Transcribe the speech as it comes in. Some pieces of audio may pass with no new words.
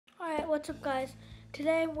Alright, what's up guys?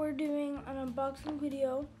 Today we're doing an unboxing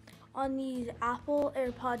video on these Apple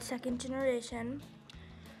AirPods 2nd generation.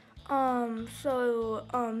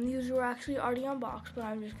 These were actually already unboxed, but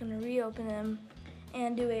I'm just going to reopen them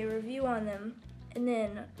and do a review on them. And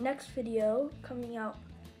then next video coming out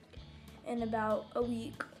in about a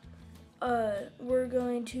week, we're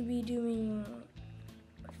going to be doing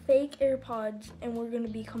fake AirPods and we're going to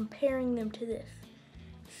be comparing them to this.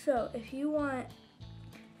 So if you want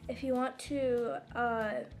to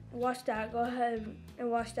watch that, go ahead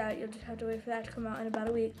and watch that. You'll just have to wait for that to come out in about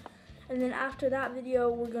a week. And then after that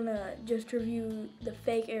video, we're gonna just review the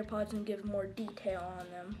fake AirPods and give more detail on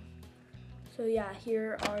them. So yeah,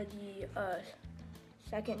 here are the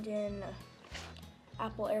 2nd gen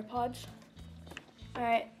Apple AirPods.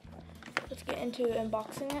 Alright, let's get into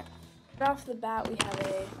unboxing it. Right off the bat, we have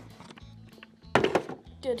a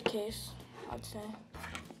good case, I'd say.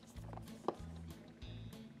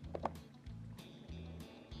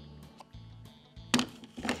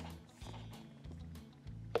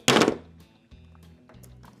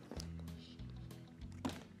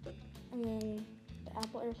 And then the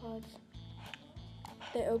Apple AirPods,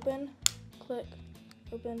 they open, click,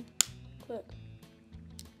 open, click.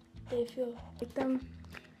 They feel like them.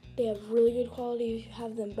 They have really good quality. You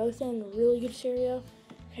have them both in really good stereo.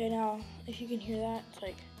 Okay, now if you can hear that, it's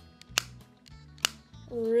like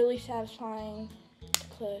really satisfying to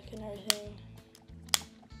click and everything.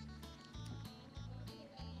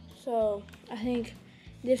 So I think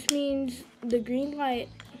this means the green light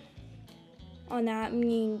on that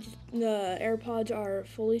means the AirPods are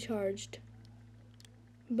fully charged.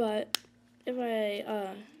 But if I,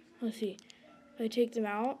 let's see, if I take them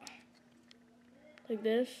out like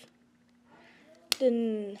this,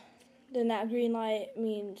 then that green light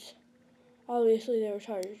means, obviously they were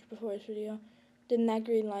charged before this video, then that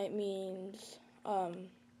green light means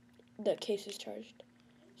the case is charged.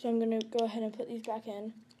 So I'm gonna go ahead and put these back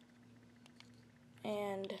in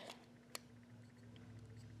and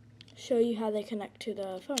show you how they connect to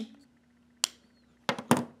the phone.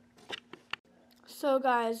 So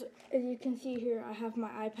guys, as you can see here, I have my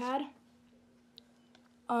iPad.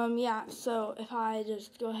 So if I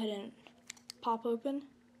just go ahead and pop open,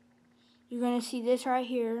 you're gonna see this right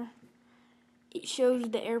here. It shows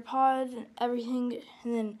the AirPods and everything,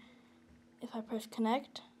 and then if I press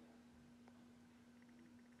connect,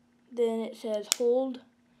 then it says hold.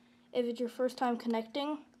 If it's your first time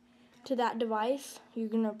connecting to that device, you're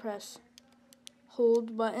gonna press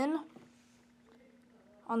hold button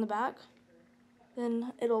on the back.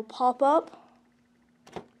 Then it'll pop up.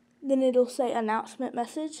 Then it'll say announcement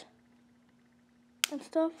message and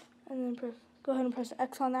stuff. And then go ahead and press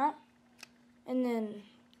X on that. And then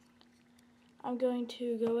I'm going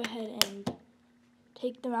to go ahead and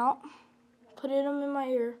take them out, put them in my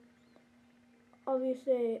ear.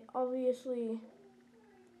 Obviously,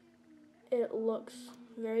 it looks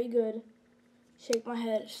very good. Shake my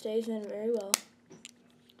head, it stays in very well.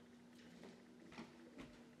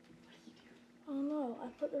 Oh no, I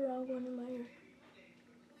put the wrong one in my ear.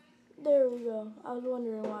 There we go. I was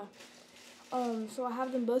wondering why. So I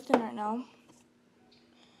have them both in right now.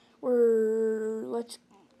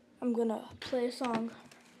 I'm gonna play a song.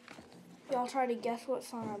 Y'all try to guess what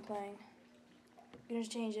song I'm playing. I'm gonna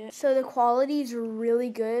change it. So the quality is really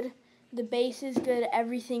good. The bass is good.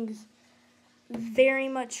 Everything's very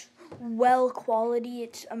much well quality.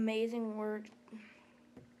 It's amazing. Word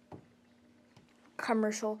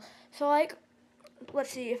commercial. So like,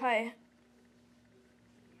 let's see if I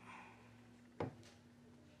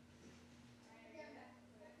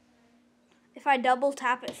double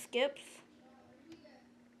tap, it skips.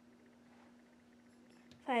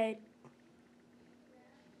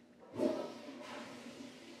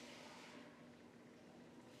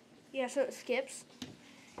 So it skips.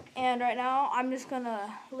 And right now, I'm just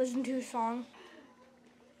gonna listen to a song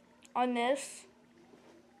on this.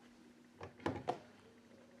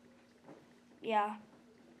 Yeah.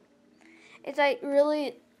 It's like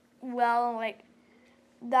really well, like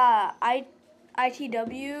the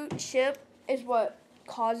ITW chip is what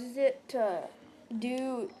causes it to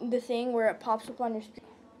do the thing where it pops up on your screen.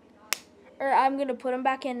 Or I'm gonna put them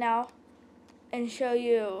back in now and show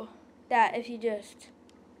you that if you just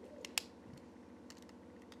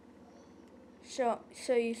show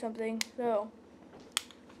you something. So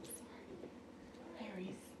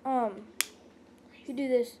if you do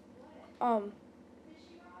this, and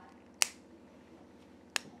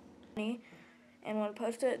want to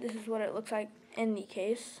post it, this is what it looks like in the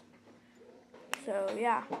case. So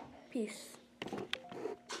yeah, peace.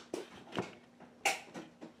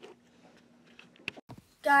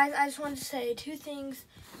 Guys, I just wanted to say two things.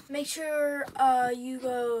 make sure you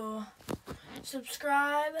go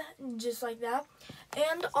subscribe, just like that.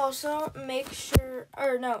 And also make sure,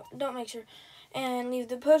 or no, don't make sure, and leave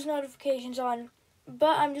the post notifications on.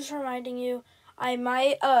 But I'm just reminding you, I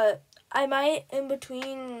might in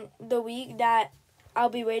between the week that I'll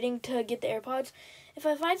be waiting to get the AirPods, if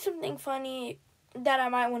I find something funny that I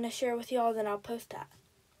might want to share with y'all, then I'll post that.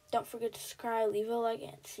 Don't forget to subscribe, leave a like,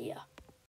 and see ya.